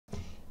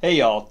Hey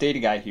y'all, Data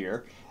Guy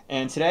here,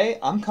 and today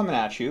I'm coming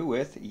at you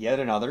with yet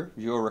another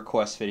viewer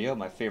request video,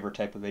 my favorite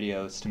type of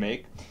videos to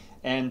make.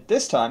 And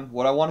this time,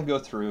 what I want to go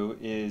through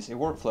is a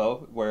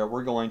workflow where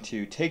we're going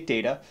to take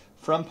data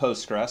from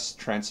Postgres,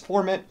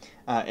 transform it,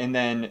 and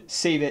then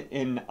save it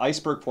in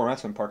Iceberg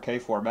format, so in Parquet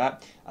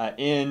format,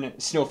 in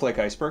Snowflake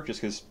Iceberg, just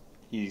because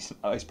he's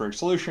Iceberg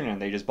solution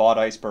and they just bought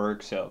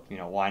Iceberg, so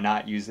why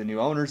not use the new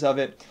owners of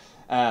it?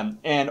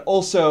 And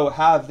also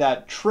have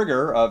that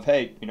trigger of,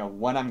 hey,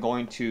 when I'm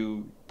going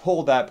to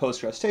pull that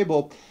Postgres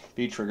table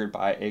be triggered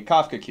by a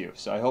Kafka queue.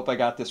 So I hope I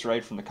got this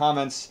right from the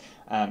comments,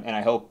 and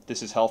I hope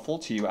this is helpful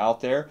to you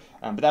out there.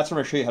 But that's what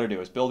I'm going to show you how to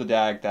do, is build a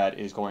DAG that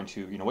is going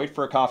to wait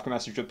for a Kafka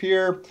message to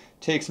appear,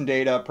 take some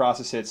data,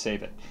 process it,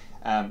 save it.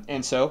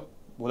 And so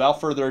without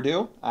further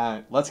ado,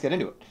 let's get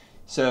into it.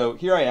 So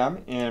here I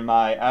am in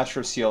my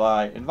Astro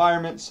CLI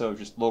environment, so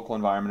just local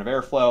environment of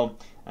Airflow.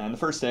 And the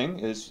first thing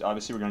is,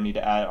 obviously, we're going to need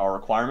to add our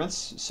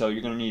requirements. So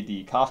you're going to need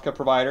the Kafka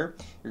provider.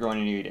 You're going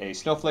to need a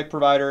Snowflake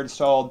provider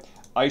installed,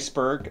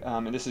 Iceberg,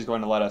 and this is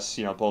going to let us,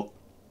 both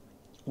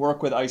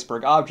work with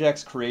Iceberg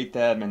objects, create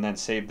them, and then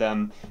save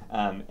them.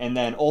 And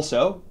then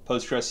also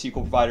Postgres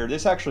SQL provider.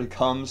 This actually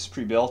comes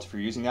pre-built if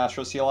you're using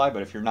Astro CLI,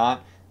 but if you're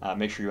not,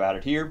 make sure you add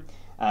it here.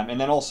 And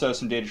then also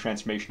some data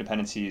transformation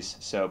dependencies.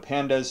 So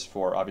pandas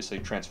for obviously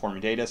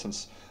transforming data,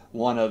 since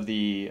one of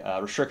the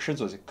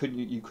restrictions was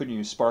you couldn't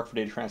use Spark for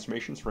data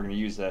transformation. So we're going to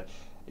use the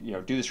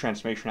do this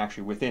transformation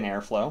actually within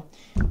Airflow.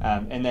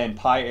 And then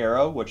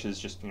PyArrow, which is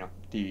just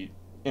the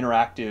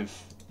interactive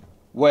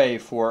way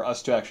for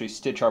us to actually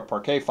stitch our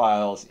Parquet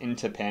files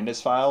into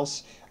pandas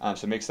files.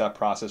 So it makes that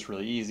process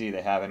really easy.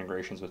 They have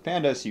integrations with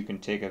pandas, so you can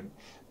take a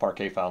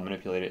Parquet file,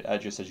 manipulate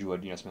it just as you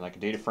would something like a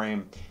data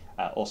frame.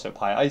 Also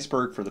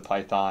PyIceberg for the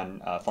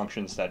Python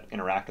functions that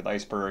interact with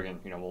Iceberg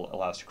and will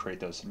allow us to create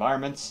those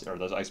environments or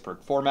those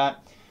Iceberg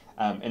format.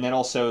 And then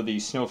also the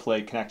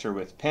Snowflake connector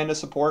with Panda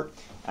support,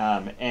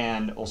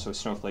 and also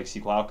Snowflake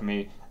SQL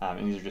Alchemy.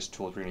 And these are just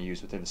tools we're going to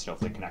use within the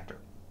Snowflake connector.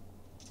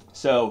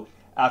 So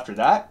after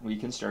that, we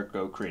can start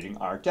creating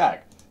our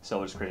DAG. So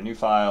we'll just create a new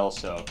file.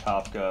 So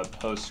Kafka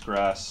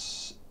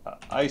Postgres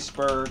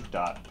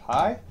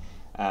iceberg.py,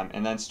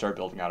 and then start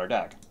building out our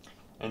DAG.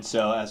 And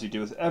so as we do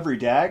with every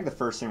DAG, the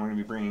first thing we're going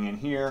to be bringing in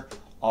here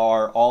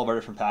are all of our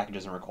different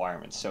packages and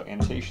requirements. So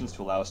annotations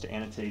to allow us to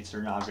annotate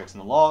certain objects in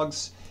the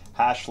logs,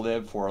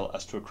 hashlib for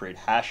us to create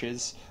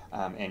hashes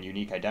and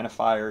unique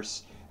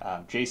identifiers,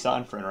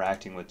 JSON for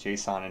interacting with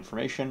JSON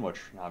information, which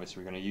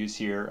obviously we're going to use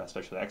here,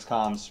 especially with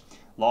XComs,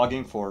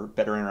 logging for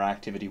better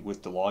interactivity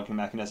with the logging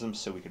mechanisms,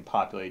 so we can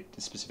populate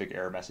the specific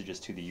error messages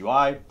to the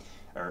UI,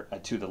 or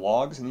to the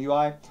logs in the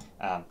UI.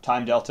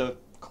 Time delta,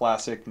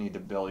 classic, need the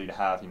ability to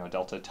have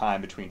delta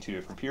time between two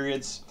different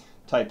periods.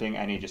 Typing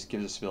any just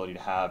gives us the ability to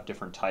have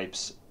different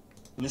types.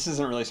 And this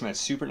isn't really something that's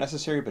super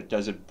necessary, but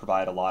does it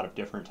provide a lot of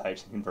different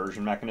types of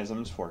conversion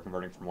mechanisms for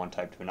converting from one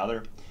type to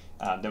another.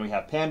 Then we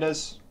have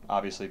pandas,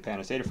 obviously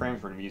pandas data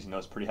frames, we're going to be using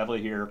those pretty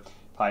heavily here.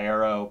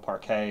 PyArrow,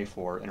 Parquet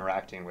for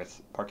interacting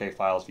with Parquet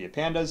files via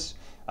pandas,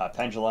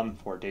 Pendulum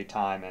for date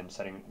time and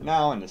setting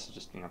now, and this is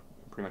just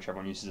pretty much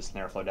everyone uses this in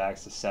Airflow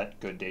DAGs to set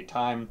good date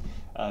time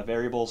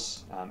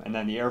variables. And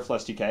then the Airflow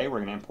SDK, we're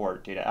going to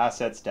import data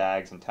assets,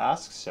 DAGs, and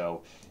tasks.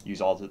 So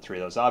use all the three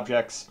of those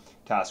objects.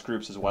 Task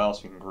groups as well,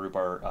 so we can group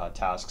our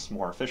tasks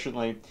more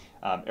efficiently.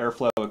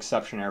 Airflow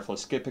exception, Airflow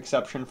skip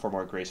exception for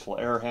more graceful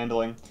error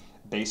handling.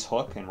 Base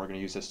hook, and we're going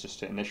to use this just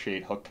to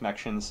initiate hook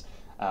connections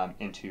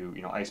into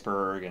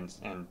Iceberg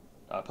and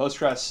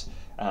Postgres.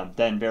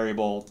 Then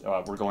variable,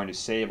 we're going to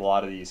save a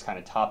lot of these kind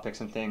of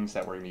topics and things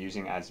that we're going to be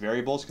using as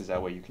variables, because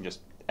that way you can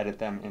just edit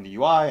them in the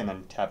UI and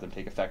then have them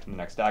take effect in the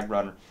next DAG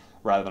run,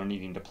 rather than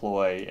needing to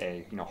deploy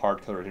a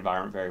hard-coded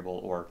environment variable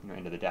or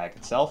into the DAG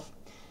itself.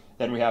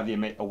 Then we have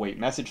the await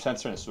message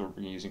sensor, and this is what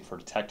we're using for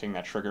detecting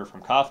that trigger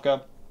from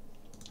Kafka.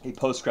 A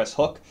Postgres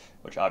hook,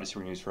 which obviously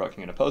we're going to use for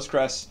hooking into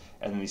Postgres,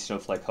 and then the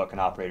Snowflake hook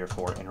and operator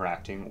for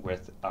interacting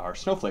with our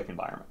Snowflake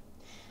environment.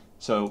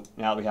 So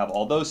now that we have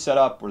all those set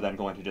up, we're then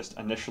going to just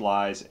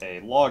initialize a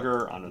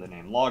logger under the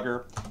name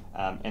logger,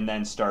 and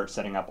then start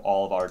setting up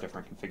all of our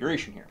different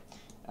configuration here.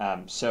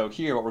 So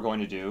here what we're going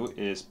to do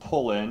is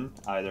pull in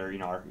either,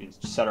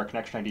 set our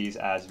connection IDs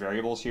as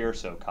variables here,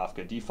 so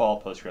Kafka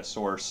default, Postgres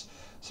source,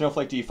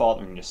 Snowflake default,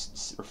 and we can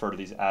just refer to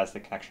these as the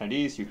connection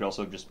IDs. You could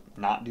also just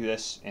not do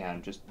this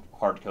and just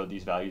hard code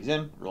these values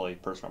in, really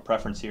personal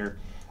preference here.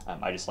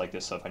 I just like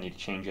this, so if I need to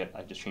change it,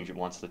 I just change it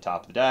once at the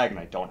top of the DAG, and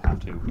I don't have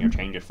to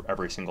change it for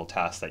every single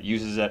task that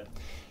uses it.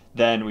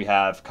 Then we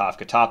have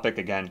Kafka topic,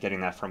 again, getting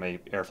that from a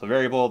Airflow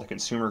variable, the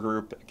consumer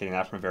group, getting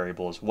that from a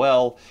variable as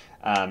well.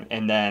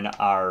 And then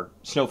our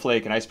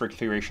Snowflake and Iceberg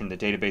configuration, the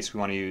database we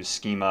want to use,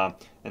 schema,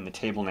 and the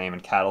table name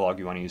and catalog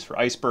you want to use for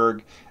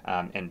Iceberg.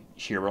 And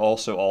here we're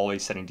also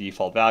always setting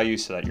default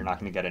values so that you're not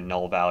going to get a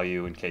null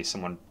value in case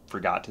someone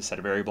forgot to set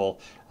a variable.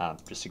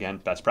 Just again,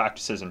 best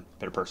practices and a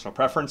bit of personal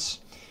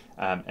preference.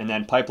 And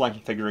then pipeline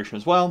configuration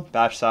as well,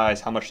 batch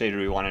size, how much data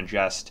do we want to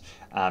ingest.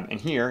 And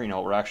here,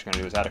 what we're actually going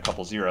to do is add a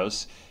couple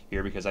zeros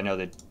here, because I know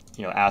that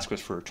ask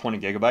was for 20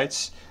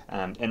 gigabytes.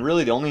 And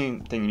really the only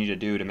thing you need to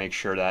do to make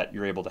sure that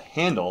you're able to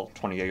handle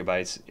 20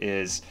 gigabytes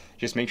is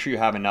just make sure you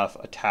have enough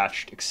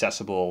attached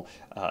accessible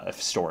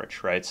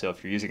storage, right? So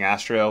if you're using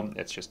Astro,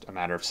 it's just a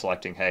matter of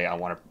selecting, hey, I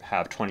want to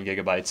have 20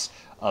 gigabytes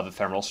of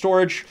ephemeral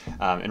storage.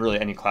 And really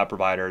any cloud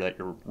provider that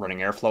you're running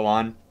Airflow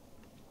on,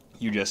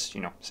 you just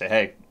say,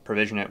 hey,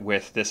 provision it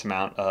with this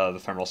amount of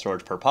ephemeral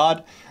storage per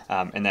pod,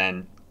 and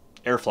then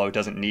Airflow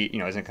isn't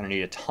going to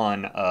need a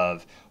ton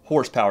of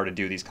horsepower to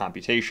do these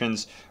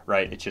computations,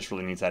 right? It just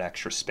really needs that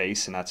extra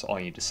space, and that's all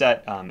you need to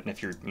set. And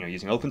if you're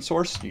using open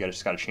source, you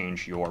just got to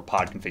change your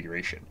pod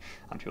configuration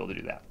to be able to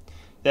do that.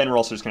 Then we're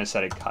also just going to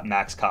set a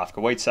max Kafka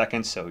wait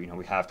seconds. So,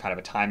 we have kind of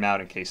a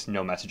timeout in case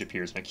no message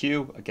appears in a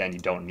queue. Again, you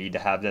don't need to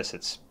have this.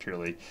 It's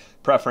purely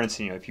preference.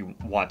 If you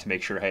want to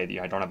make sure, hey,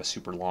 I don't have a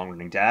super long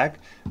running DAG.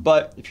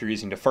 But if you're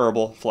using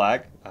deferrable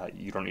flag,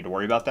 you don't need to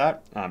worry about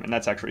that. And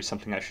that's actually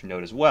something I should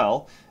note as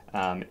well,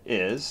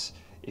 is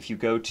if you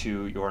go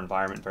to your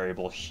environment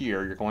variable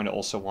here, you're going to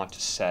also want to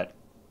set.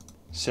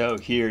 So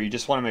here, you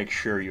just want to make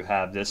sure you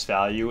have this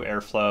value,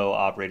 Airflow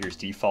operator's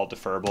default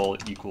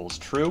deferrable equals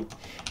true.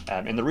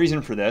 And the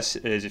reason for this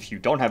is if you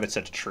don't have it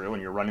set to true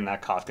and you're running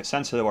that Kafka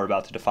sensor that we're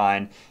about to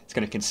define, it's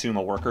going to consume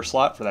a worker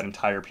slot for that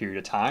entire period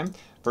of time.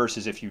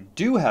 Versus if you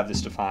do have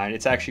this defined,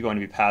 it's actually going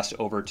to be passed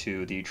over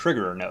to the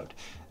triggerer node.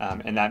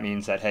 And that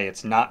means that, hey,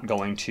 it's not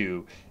going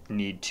to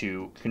need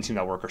to consume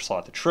that worker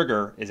slot. The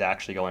trigger is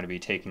actually going to be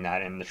taking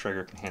that, and the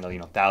trigger can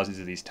handle thousands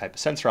of these type of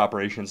sensor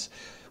operations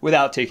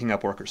without taking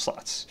up worker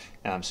slots.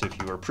 So if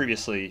you were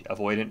previously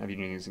avoidant of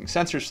using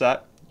sensor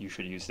set, you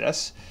should use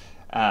this.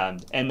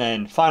 And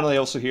then finally,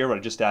 also here, what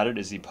I just added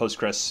is the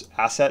Postgres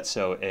asset.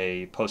 So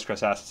a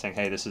Postgres asset saying,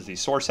 hey, this is the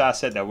source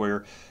asset that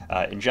we're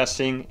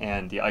ingesting,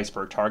 and the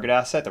Iceberg target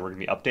asset that we're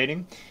going to be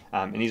updating.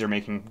 And these are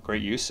making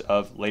great use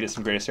of latest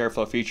and greatest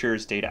Airflow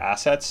features, data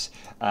assets.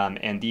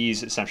 And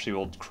these essentially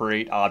will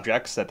create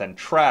objects that then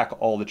track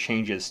all the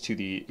changes to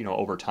the,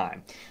 over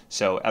time.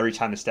 So every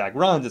time this DAG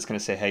runs, it's going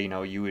to say, hey,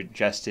 you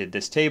ingested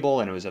this table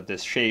and it was of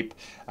this shape.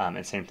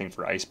 And same thing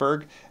for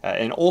Iceberg.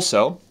 And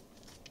also,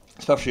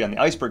 especially on the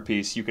Iceberg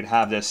piece, you could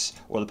have this,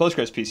 or the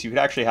Postgres piece, you could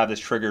actually have this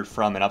triggered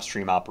from an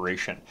upstream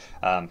operation.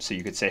 So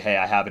you could say, hey,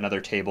 I have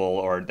another table,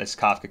 or this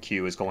Kafka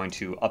queue is going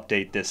to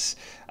update this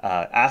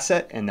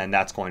asset, and then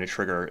that's going to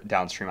trigger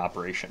downstream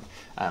operation.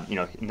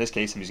 In this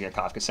case, I'm using a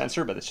Kafka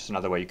sensor, but it's just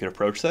another way you could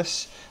approach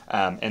this.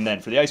 And then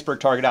for the Iceberg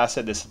target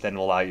asset, this then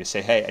will allow you to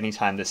say, hey,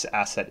 anytime this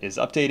asset is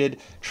updated,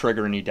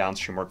 trigger any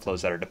downstream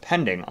workflows that are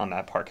depending on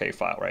that Parquet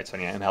file, right? So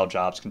any ML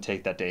jobs can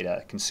take that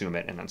data, consume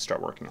it, and then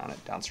start working on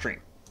it downstream.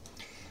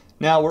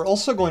 Now we're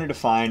also going to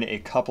define a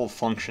couple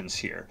functions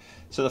here.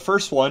 So the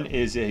first one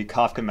is a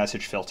Kafka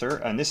message filter,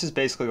 and this is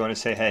basically going to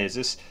say, hey, is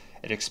this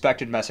an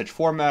expected message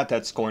format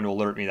that's going to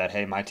alert me that,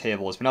 hey, my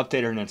table has been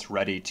updated and it's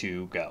ready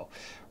to go,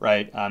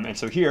 right? And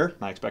so here,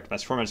 my expected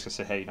message format is going to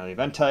say, hey, the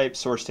event type,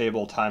 source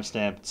table,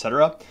 timestamp,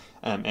 etc.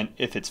 And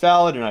if it's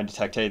valid and I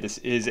detect, hey, this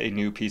is a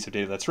new piece of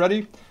data that's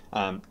ready,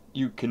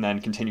 you can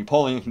then continue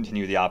polling and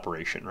continue the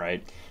operation,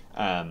 right?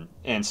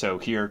 And so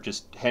here,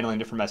 just handling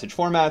different message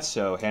formats.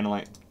 So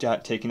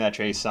taking that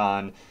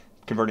JSON,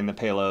 converting the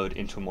payload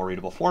into a more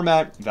readable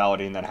format,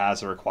 validating that it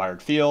has the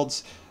required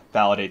fields,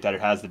 validate that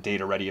it has the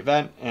data ready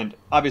event. And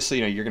obviously,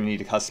 you're going to need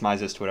to customize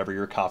this to whatever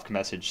your Kafka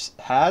message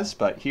has,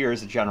 but here's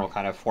the general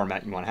kind of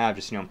format you want to have,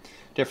 just,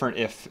 different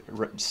if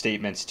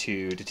statements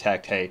to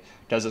detect, hey,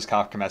 does this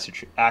Kafka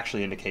message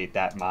actually indicate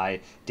that my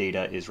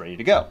data is ready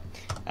to go?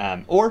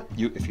 Or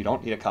if you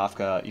don't need a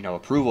Kafka,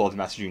 approval of the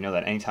message,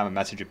 that anytime a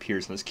message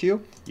appears in this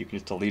queue, you can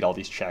just delete all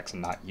these checks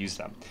and not use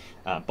them.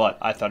 But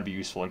I thought it'd be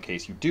useful in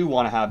case you do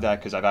want to have that,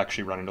 because I've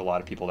actually run into a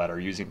lot of people that are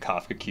using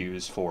Kafka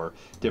queues for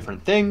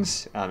different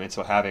things. And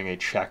so having a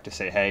check to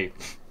say, hey,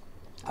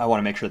 I want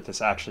to make sure that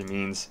this actually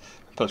means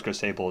Postgres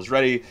table is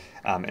ready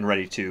and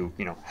ready to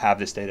have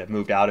this data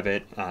moved out of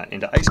it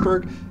into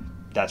Iceberg,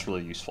 that's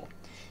really useful.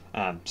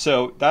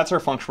 So that's our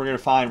function we're going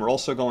to define. We're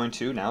also going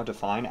to now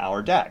define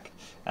our DAG.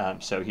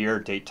 So here,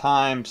 date,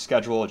 time,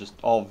 schedule, just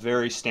all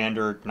very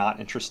standard, not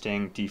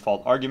interesting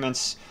default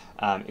arguments,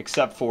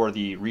 except for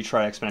the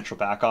retry exponential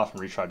backoff and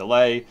retry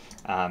delay,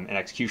 and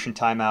execution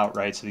timeout,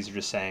 right? So these are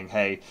just saying,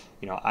 hey,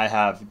 I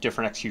have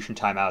different execution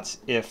timeouts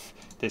if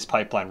this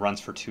pipeline runs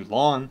for too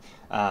long.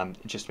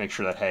 Just make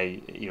sure that,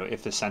 hey,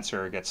 if the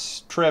sensor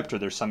gets tripped or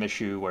there's some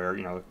issue where,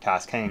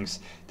 task hangs,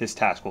 this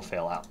task will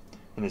fail out,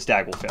 and this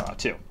DAG will fail out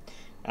too.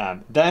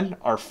 Then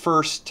our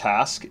first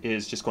task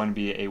is just going to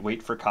be a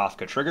wait for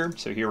Kafka trigger.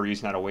 So here we're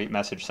using that await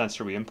message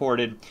sensor we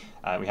imported.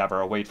 We have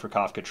our await for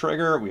Kafka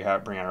trigger. We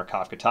bring out our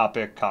Kafka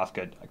topic,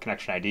 Kafka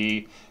connection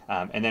ID,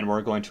 and then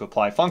we're going to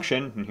apply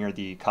function, and here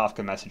the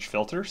Kafka message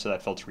filter. So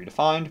that filter we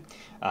defined.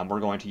 We're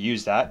going to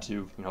use that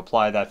to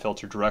apply that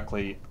filter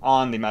directly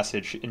on the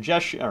message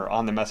ingestion or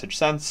on the message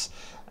sense.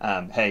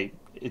 Hey,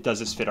 does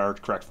this fit our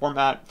correct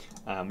format?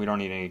 We don't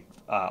need any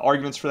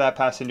arguments for that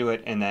passed into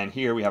it. And then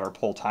here we have our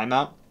poll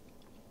timeout.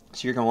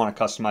 So you're going to want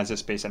to customize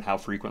this based on how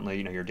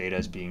frequently your data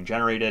is being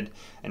generated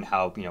and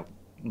how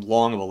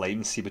long of a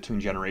latency between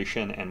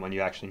generation and when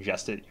you actually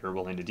ingest it you're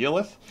willing to deal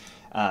with.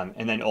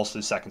 and then also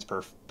the seconds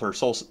per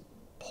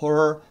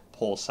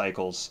poll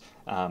cycles.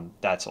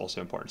 That's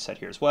also important to set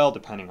here as well,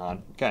 depending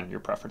on, again, your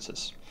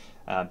preferences.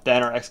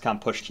 Then our XCOM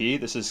push key.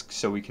 This is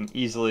so we can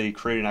easily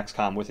create an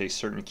XCOM with a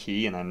certain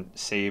key and then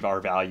save our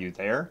value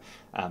there,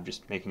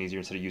 just making it easier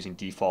instead of using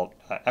default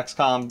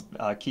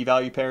XCOM key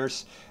value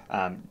pairs.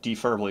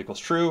 Deferrable equals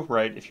true,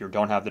 right? If you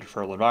don't have the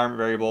deferrable environment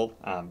variable,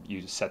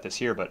 you set this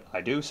here, but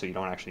I do, so you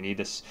don't actually need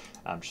this.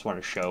 Just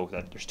wanted to show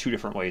that there's two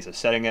different ways of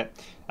setting it.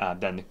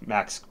 Then the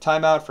max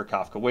timeout for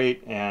Kafka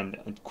wait, and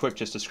a quick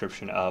just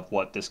description of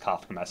what this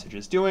Kafka message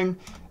is doing,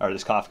 or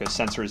this Kafka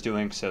sensor is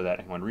doing, so that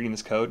anyone reading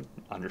this code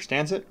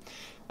understands it.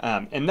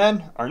 And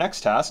then our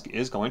next task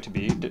is going to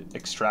be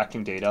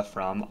extracting data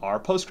from our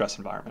Postgres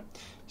environment.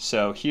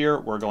 So here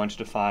we're going to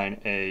define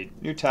a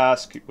new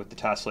task with the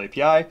taskflow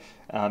API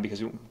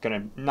because we're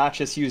going to not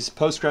just use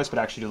Postgres, but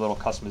actually do a little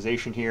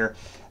customization here.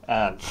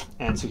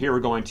 And so here we're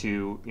going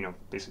to,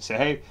 basically say,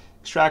 hey,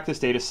 extract this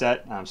data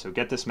set. So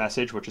get this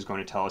message, which is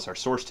going to tell us our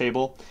source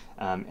table.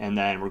 And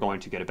then we're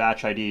going to get a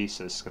batch ID.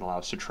 So this is going to allow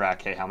us to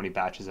track, hey, how many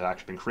batches have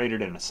actually been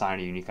created and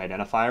assign a unique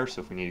identifier. So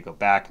if we need to go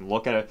back and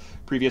look at a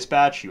previous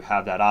batch, you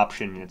have that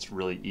option and it's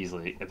really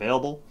easily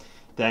available.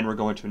 Then we're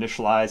going to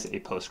initialize a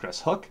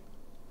Postgres hook.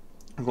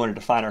 We're going to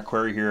define our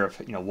query here of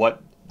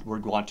what we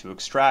want to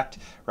extract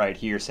right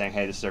here, saying,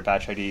 hey, this is our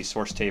batch ID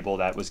source table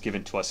that was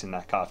given to us in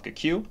that Kafka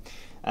queue.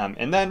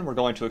 And then we're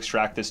going to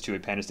extract this to a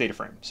pandas data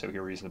frame. So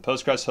here we're using the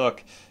Postgres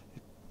hook,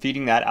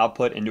 feeding that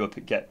output into a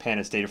get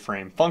pandas data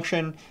frame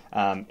function,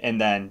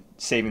 and then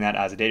saving that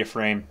as a data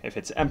frame. If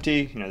it's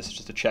empty, this is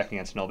just a check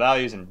against null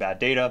values and bad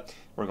data,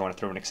 we're going to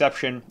throw an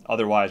exception.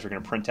 Otherwise, we're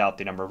going to print out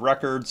the number of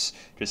records,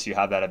 just so you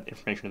have that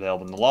information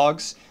available in the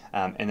logs,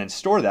 and then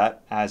store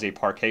that as a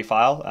Parquet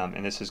file.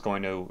 And this is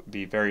going to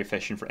be very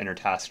efficient for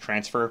inter-task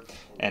transfer.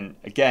 And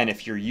again,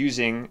 if you're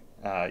using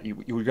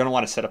you're going to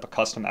want to set up a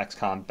custom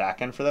XCOM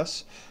backend for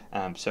this.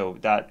 So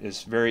that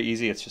is very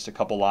easy. It's just a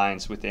couple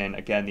lines within,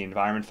 again, the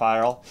environment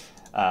file,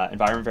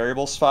 environment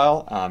variables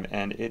file,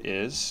 and it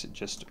is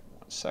just 1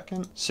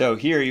 second. So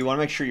here you want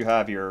to make sure you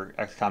have your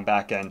XCOM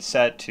backend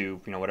set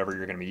to whatever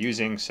you're going to be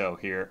using. So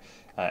here,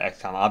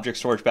 XCOM object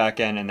storage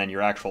backend, and then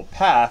your actual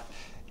path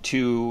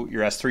to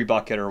your S3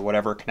 bucket or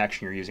whatever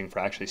connection you're using for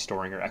actually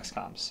storing your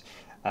XCOMs.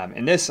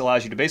 And this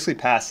allows you to basically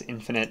pass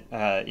infinite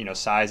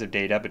size of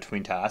data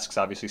between tasks,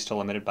 obviously still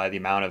limited by the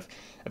amount of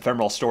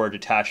ephemeral storage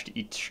attached to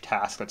each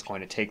task that's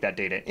going to take that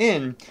data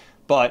in,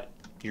 but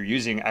you're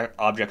using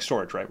object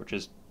storage, right, which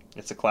is,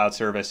 it's a cloud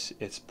service.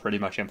 It's pretty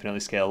much infinitely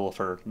scalable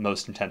for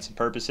most intents and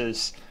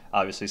purposes.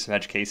 Obviously some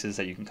edge cases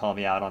that you can call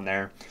me out on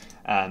there.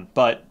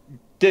 But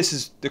this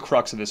is the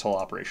crux of this whole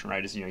operation,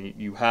 right, is you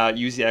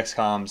use the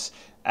XCOMs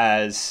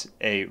as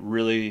a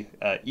really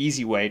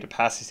easy way to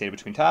pass this data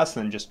between tasks,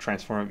 and then just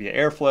transform it via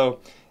Airflow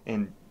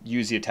and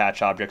use the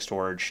attached object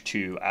storage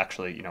to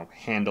actually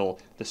handle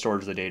the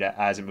storage of the data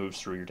as it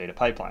moves through your data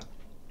pipeline.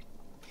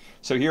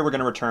 So here we're going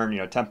to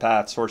return temp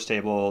path, source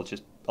table,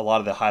 just a lot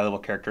of the high level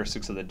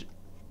characteristics of the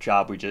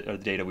job or the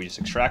data we just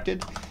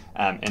extracted,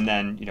 and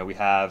then we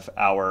have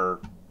our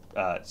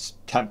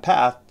temp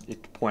path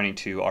pointing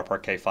to our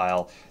Parquet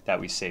file that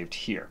we saved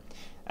here.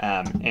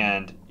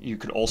 And you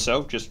could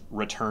also just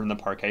return the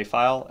Parquet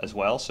file as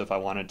well. So if I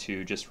wanted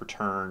to just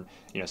return,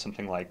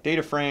 something like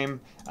data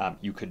frame,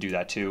 you could do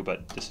that too,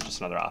 but this is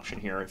just another option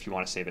here if you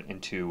want to save it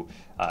into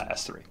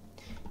S3.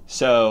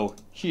 So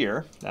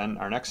here, then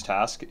our next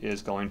task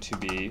is going to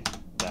be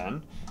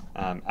then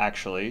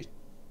actually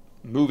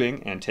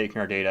moving and taking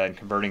our data and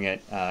converting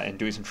it and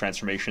doing some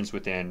transformations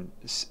within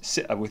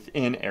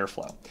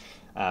Airflow.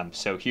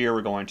 So here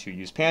we're going to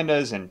use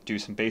pandas and do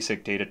some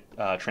basic data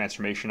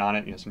transformation on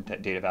it, some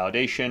data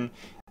validation,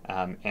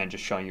 and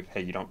just showing you,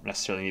 hey, you don't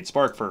necessarily need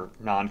Spark for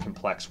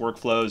non-complex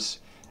workflows.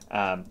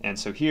 And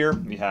so here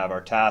we have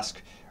our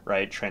task,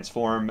 right,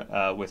 transform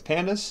with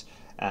pandas.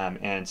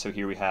 And so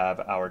here we have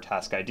our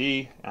task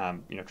ID,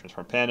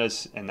 transform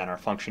pandas, and then our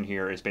function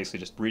here is basically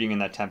just reading in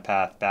that temp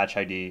path, batch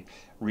ID,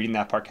 reading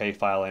that Parquet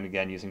file, and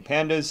again using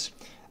pandas,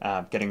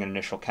 getting an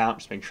initial count,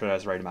 just making sure it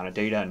has the right amount of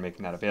data and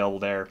making that available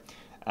there.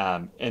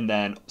 And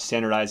then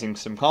standardizing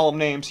some column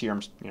names. Here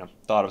I'm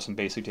thought of some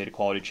basic data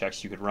quality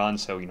checks you could run.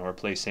 So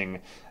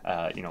replacing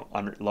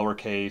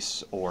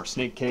lowercase or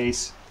snake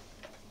case,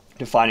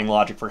 defining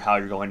logic for how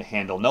you're going to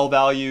handle null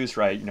values,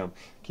 right?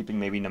 Keeping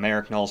maybe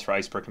numeric nulls for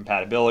Iceberg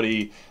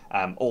compatibility.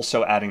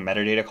 Also adding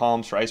metadata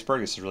columns for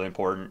Iceberg. This is really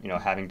important,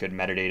 having good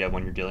metadata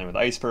when you're dealing with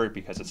Iceberg,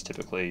 because it's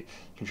typically in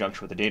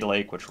conjunction with a data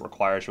lake, which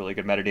requires really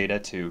good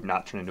metadata to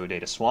not turn into a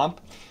data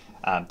swamp.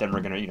 Then we're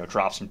going to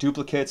drop some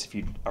duplicates if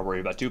you are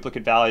worried about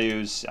duplicate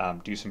values,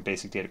 do some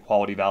basic data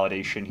quality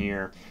validation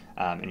here,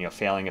 and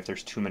failing if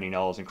there's too many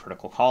nulls in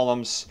critical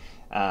columns.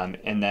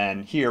 And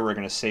then here we're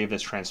going to save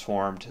this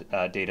transformed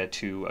data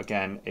to,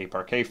 again, a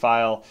Parquet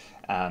file.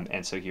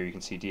 And so here you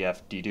can see df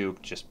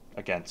dedupe, just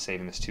again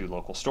saving this to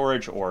local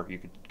storage, or you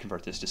could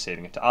convert this to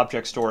saving it to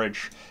object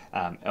storage,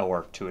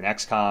 or to an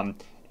XCOM,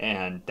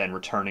 and then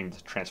returning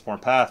the transform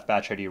path,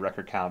 batch ID,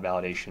 record count,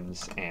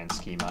 validations, and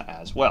schema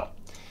as well.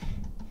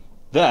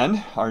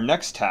 Then our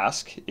next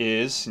task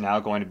is now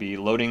going to be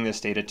loading this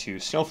data to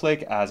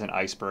Snowflake as an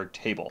Iceberg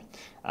table.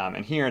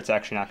 And here it's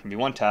actually not going to be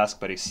one task,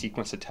 but a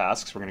sequence of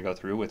tasks we're going to go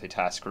through with a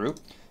task group.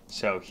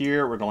 So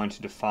here we're going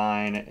to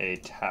define a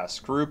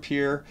task group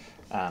here,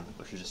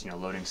 which is just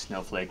loading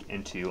Snowflake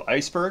into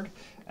Iceberg.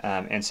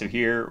 And so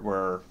here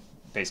we're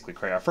basically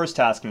create our first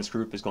task in this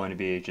group is going to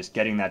be just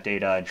getting that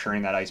data,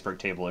 ensuring that Iceberg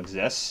table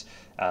exists.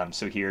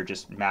 So here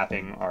just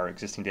mapping our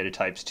existing data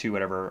types to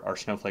whatever our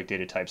Snowflake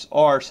data types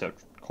are, so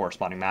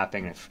corresponding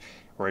mapping. If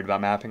you're worried about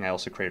mapping, I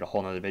also created a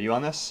whole nother video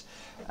on this.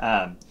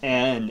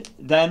 And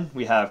then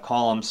we have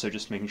columns, so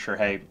just making sure,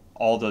 hey,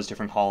 all those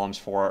different columns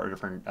for our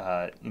different,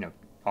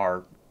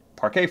 our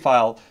Parquet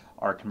file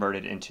are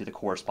converted into the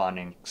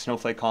corresponding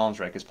Snowflake columns,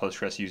 right? Because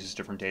Postgres uses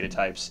different data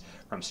types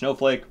from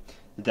Snowflake.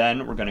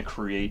 Then we're going to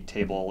create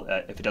table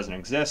if it doesn't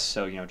exist.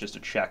 So, just to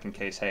check in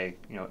case, hey,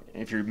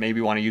 if you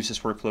maybe want to use this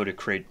workflow to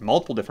create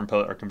multiple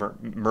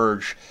different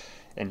merge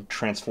and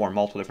transform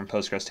multiple different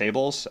Postgres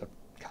tables. I've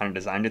kind of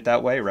designed it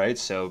that way, right?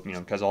 So,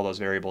 because all those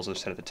variables are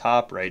set at the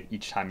top, right?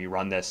 Each time you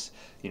run this,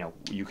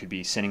 you could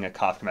be sending a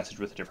Kafka message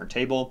with a different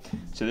table.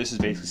 So this is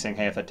basically saying,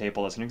 hey, if that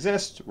table doesn't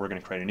exist, we're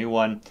going to create a new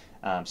one.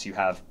 So you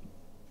have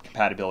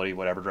compatibility,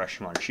 whatever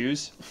direction you want to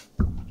choose.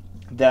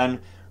 Then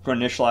we're going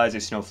to initialize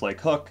a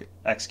Snowflake hook,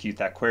 execute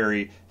that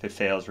query. If it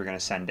fails, we're going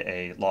to send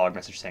a log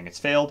message saying it's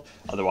failed.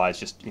 Otherwise,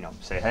 just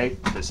say, hey,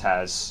 this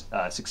has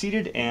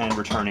succeeded, and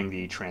returning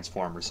the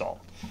transform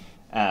result.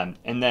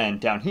 And then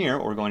down here,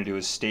 what we're going to do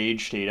is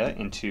stage data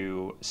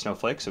into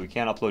Snowflake. So we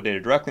can't upload data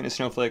directly into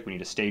Snowflake. We need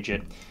to stage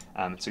it.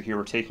 So here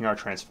we're taking our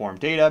transform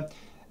data,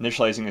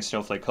 initializing a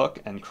Snowflake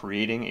hook, and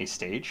creating a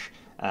stage.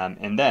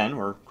 And then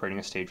we're creating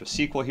a stage with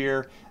SQL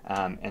here,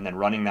 and then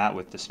running that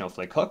with the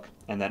Snowflake hook,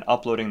 and then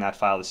uploading that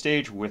file to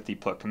stage with the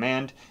put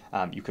command.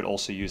 You could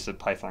also use the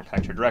Python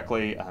connector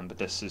directly, but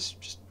this is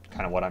just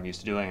kind of what I'm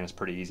used to doing, and it's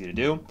pretty easy to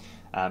do.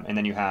 And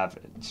then you have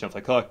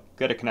Snowflake hook,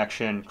 get a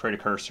connection, create a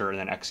cursor, and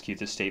then execute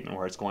this statement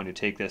where it's going to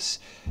take this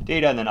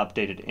data and then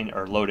update it in,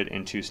 or load it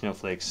into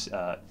Snowflake's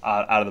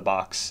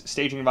out-of-the-box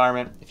staging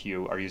environment. If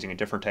you are using a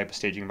different type of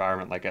staging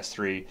environment like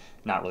S3,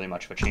 not really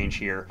much of a change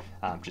here,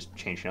 just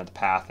changing the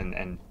path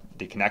and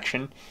the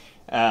connection.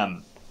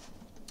 And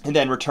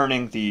then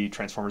returning the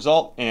transform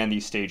result and the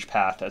stage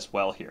path as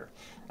well here.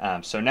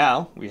 So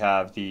now we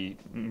have the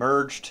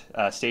merged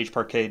stage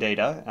Parquet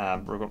data.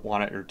 We're going to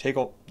want to take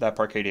that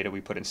Parquet data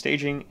we put in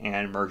staging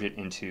and merge it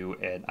into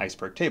an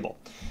Iceberg table.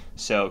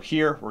 So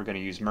here we're going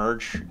to use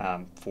merge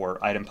for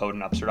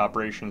idempotent upstart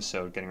operations.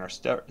 So getting our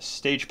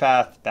stage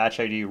path, batch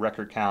ID,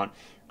 record count,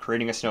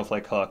 creating a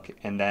Snowflake hook,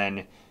 and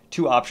then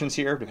two options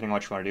here, depending on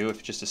what you want to do. If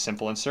it's just a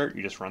simple insert,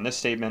 you just run this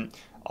statement.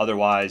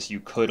 Otherwise, you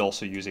could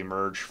also use a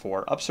merge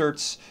for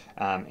upserts,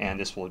 and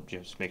this will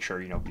just make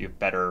sure you have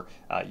better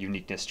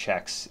uniqueness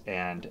checks.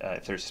 And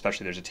if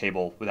especially there's a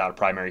table without a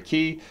primary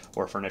key,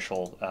 or for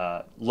initial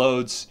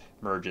loads,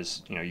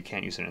 merges, you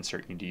can't use an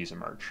insert, you need to use a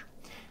merge.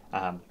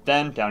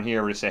 Then down here,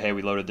 we're going to say, hey,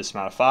 we loaded this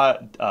amount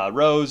of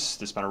rows,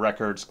 this amount of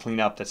records, clean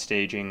up that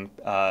staging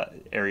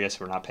area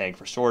so we're not paying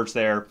for storage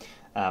there,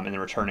 and then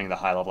returning the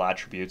high-level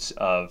attributes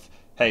of,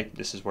 hey,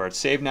 this is where it's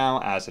saved now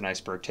as an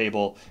Iceberg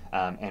table,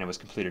 and it was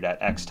completed at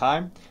X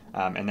time.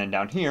 And then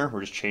down here,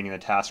 we're just chaining the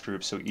task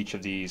groups, so each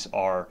of these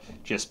are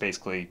just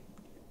basically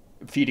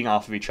feeding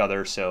off of each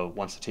other. So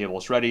once the table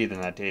is ready,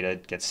 then that data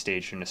gets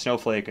staged into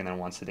Snowflake, and then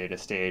once the data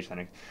is staged,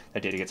 then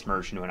that data gets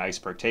merged into an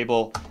Iceberg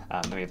table.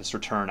 Then we have this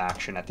return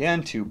action at the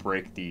end to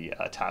break the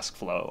task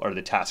flow, or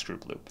the task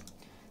group loop.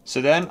 So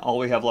then all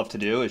we have left to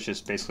do is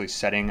just basically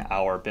setting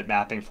our bit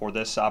mapping for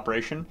this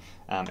operation,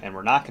 and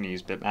we're not going to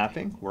use bit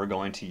mapping. We're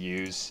going to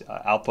use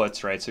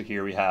outputs, right? So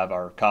here we have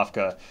our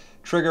Kafka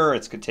trigger.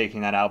 It's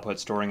taking that output,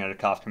 storing it as a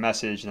Kafka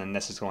message, and then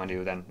this is going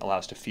to then allow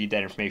us to feed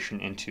that information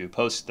into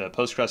the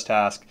Postgres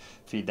task,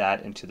 feed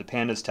that into the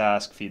Pandas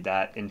task, feed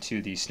that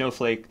into the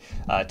Snowflake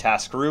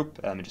task group,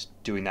 and just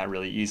doing that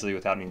really easily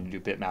without needing to do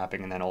bit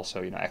mapping. And then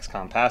also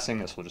XCOM passing.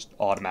 This will just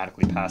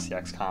automatically pass the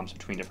XCOMs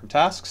between different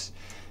tasks.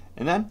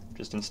 And then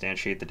just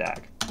instantiate the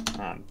DAG.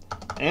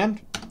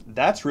 And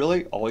that's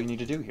really all you need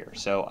to do here.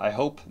 So I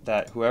hope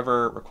that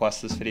whoever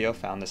requests this video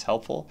found this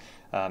helpful,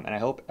 and I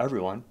hope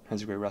everyone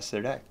has a great rest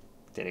of their day.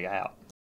 Data Guy out.